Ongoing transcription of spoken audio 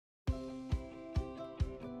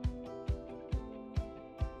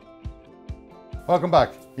Welcome back,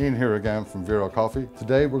 Ian here again from Vero Coffee.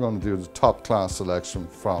 Today we're going to do the top class selection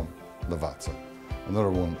from Lavazza, another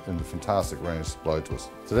one in the fantastic range supplied to us.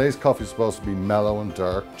 Today's coffee is supposed to be mellow and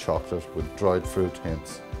dark chocolate with dried fruit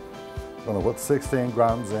hints. We're going to put 16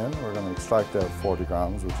 grams in. We're going to extract out 40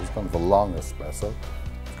 grams, which is kind of a long espresso.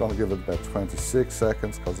 It's going to give it about 26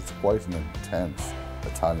 seconds because it's quite an intense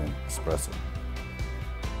Italian espresso.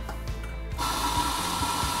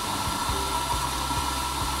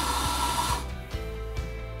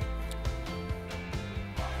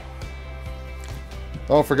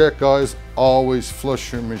 Don't forget, guys, always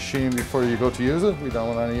flush your machine before you go to use it. We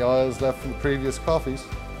don't want any oils left from the previous coffees.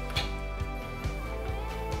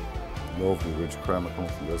 Lovely rich crema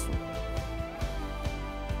coming from this one.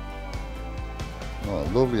 Oh,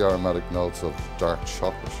 lovely aromatic notes of dark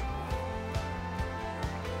chocolate.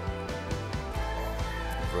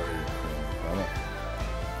 Very creamy crema.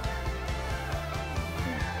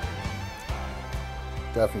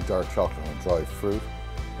 Definitely dark chocolate and dried fruit.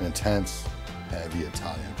 Intense, heavy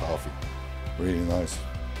Italian coffee. Really nice.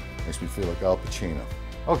 Makes me feel like Al Pacino.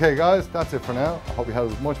 Okay guys, that's it for now. I hope you had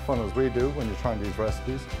as much fun as we do when you're trying these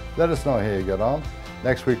recipes. Let us know how you get on.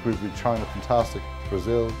 Next week we'll be trying a fantastic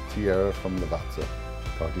Brazil Tierra from Lavazza.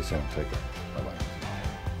 Talk to you soon. Take care. Bye bye.